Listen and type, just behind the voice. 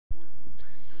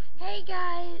Hey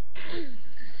guys,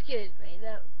 excuse me.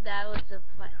 That was a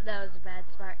bad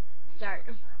start.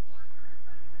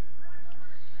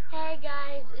 Hey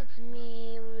guys, it's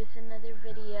me with another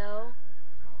video.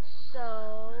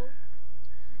 So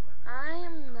I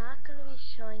am not gonna be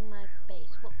showing my face.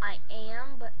 Well, I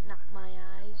am, but not my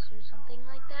eyes or something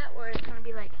like that. Where it's gonna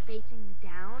be like facing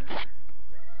down.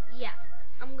 Yeah,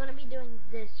 I'm gonna be doing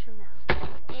this from now.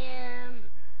 And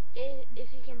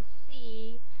if you can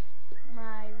see,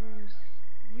 my room's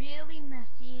really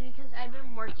messy because I've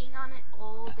been working on it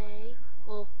all day.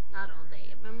 Well, not all day.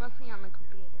 I've been mostly on the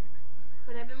computer.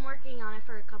 But I've been working on it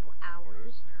for a couple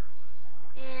hours.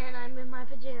 And I'm in my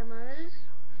pajamas.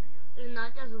 And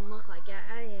that doesn't look like it.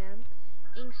 I am.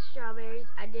 Ink strawberries.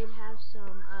 I did have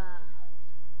some,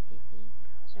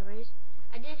 strawberries.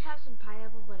 I did have some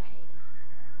pineapple, but I ate them.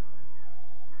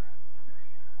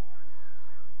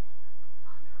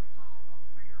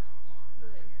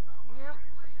 Yep.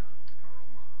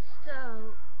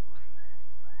 So,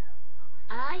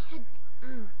 I had,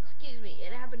 excuse me,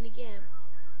 it happened again.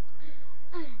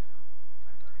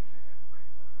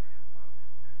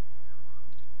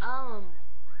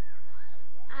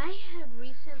 I have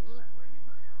recently,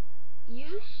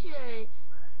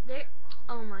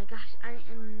 oh my gosh, I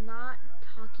am not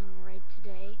talking right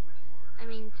today. I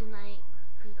mean tonight,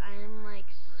 because I am like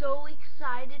so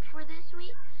excited for this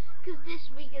week, because this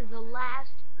week is the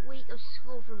last week of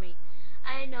school for me.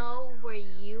 I know where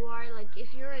you are, like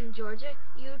if you're in Georgia,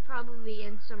 you would probably be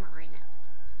in summer right now,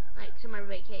 like summer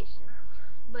vacation.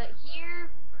 But here,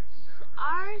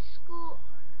 our school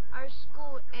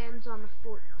ends on the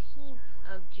 14th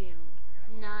of June,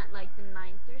 not like the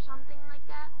 9th or something like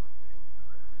that.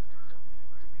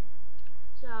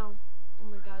 So, oh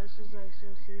my god, this is like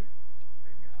so sweet.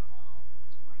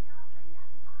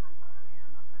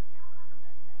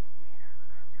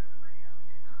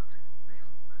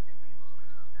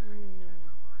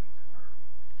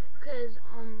 Because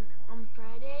on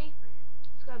Friday,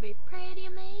 it's gonna be pretty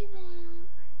amazing.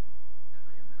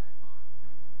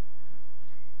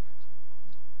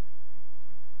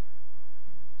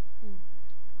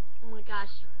 Oh my gosh,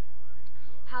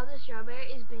 how the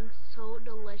strawberry is being so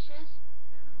delicious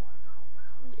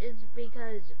is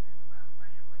because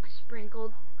I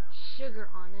sprinkled sugar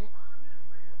on it.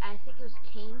 I think it was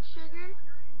cane sugar,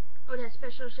 or that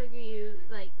special sugar you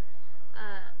like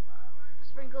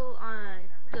sprinkle on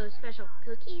those special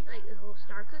cookies, like the little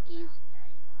star cookies.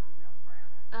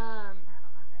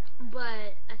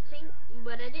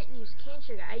 But I didn't use cane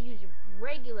sugar. I used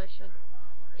regular sugar.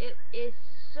 It is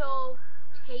so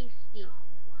tasty.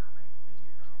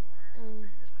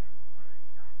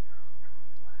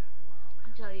 I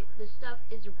tell you, this stuff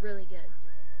is really good.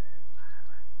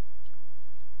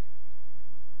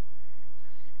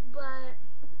 But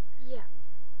yeah,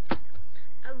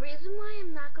 a reason why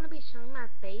I'm not gonna be showing my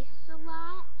face a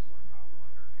lot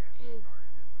is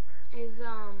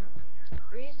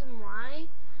reason why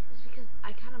is because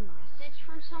I got a message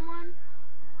from someone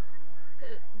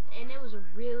and it was a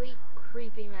really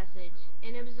creepy message,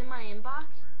 and it was in my inbox,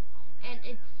 and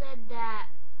it said that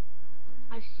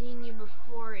I've seen you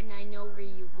before and I know where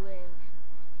you live.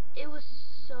 It was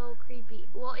so creepy.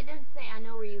 Well, it didn't say I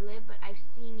know where you live, but I've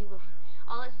seen you before.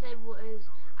 All it said was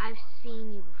I've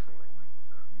seen you before.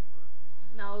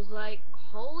 And I was like,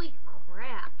 holy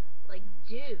crap. Like,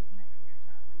 dude,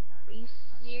 are you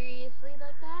seriously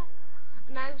like that?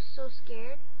 And I was so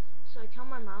scared. So I told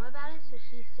my mom about it, so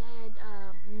she said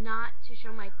not to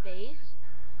show my face,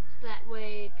 so that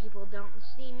way people don't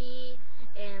see me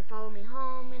and follow me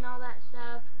home and all that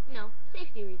stuff. You know,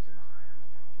 safety reasons.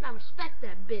 And I respect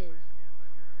that biz.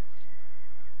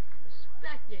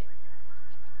 Respect it.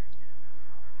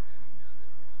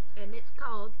 And it's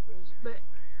called respect.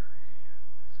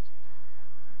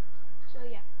 So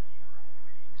yeah.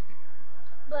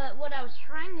 But what I was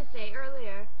trying to say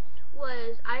earlier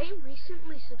was I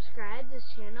recently subscribed this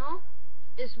channel.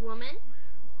 This woman,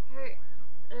 her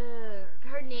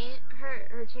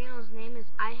channel's name is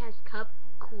I Has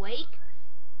Cupquake,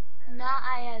 not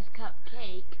I Has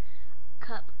Cupcake,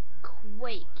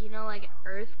 Cupquake. You know, like an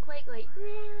earthquake, like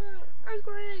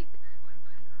earthquake.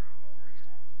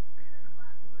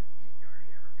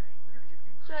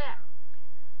 So yeah.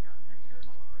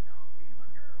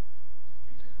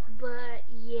 But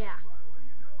yeah.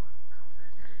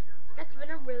 It's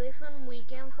been a really fun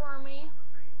weekend for me.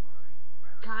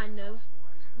 Kind of.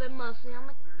 But mostly on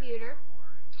the computer.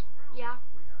 Yeah.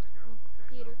 On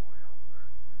the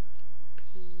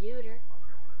computer.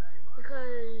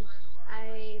 Because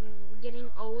I'm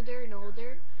getting older and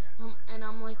older. And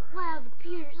I'm like, wow, the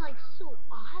computer's like so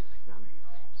awesome.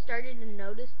 Started to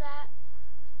notice that.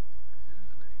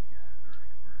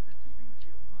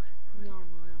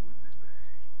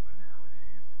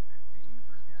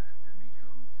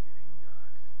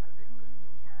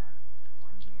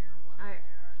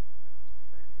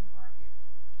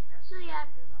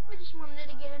 just wanted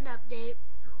to get an update.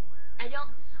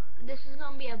 This is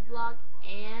going to be a vlog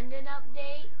and an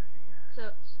update, so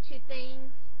it's two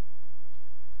things.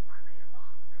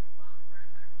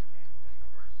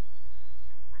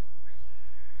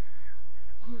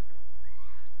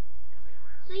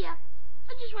 So yeah,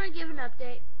 I just want to give an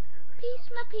update. Peace,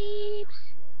 my peeps.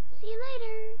 See you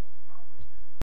later.